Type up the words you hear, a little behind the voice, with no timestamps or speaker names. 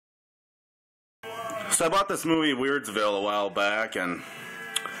So I bought this movie Weirdsville a while back, and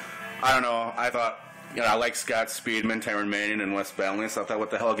I don't know, I thought, I like Scott Speedman, Tyrone Manning, and Wes Bentley, so I thought,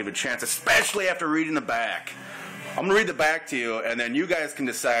 what the hell, I'll give it a chance, especially after reading the back. I'm going to read the back to you, and then you guys can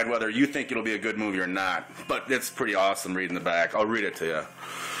decide whether you think it'll be a good movie or not. But it's pretty awesome reading the back. I'll read it to you.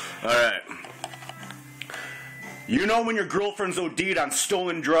 Alright. You know when your girlfriend's OD'd on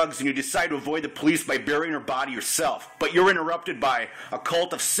stolen drugs and you decide to avoid the police by burying her body yourself, but you're interrupted by a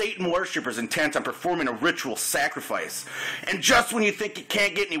cult of Satan worshippers intent on performing a ritual sacrifice. And just when you think it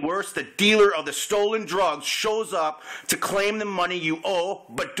can't get any worse, the dealer of the stolen drugs shows up to claim the money you owe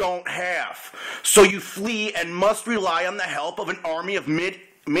but don't have. So you flee and must rely on the help of an army of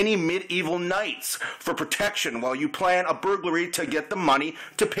many medieval knights for protection while you plan a burglary to get the money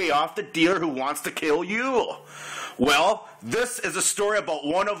to pay off the dealer who wants to kill you. Well, this is a story about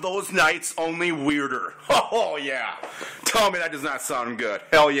one of those knights, only weirder. Oh, yeah. Tell me that does not sound good.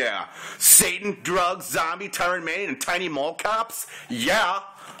 Hell yeah. Satan, drugs, zombie, Tyrone Manning, and tiny mall cops? Yeah.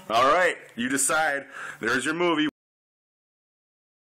 All right. You decide. There's your movie.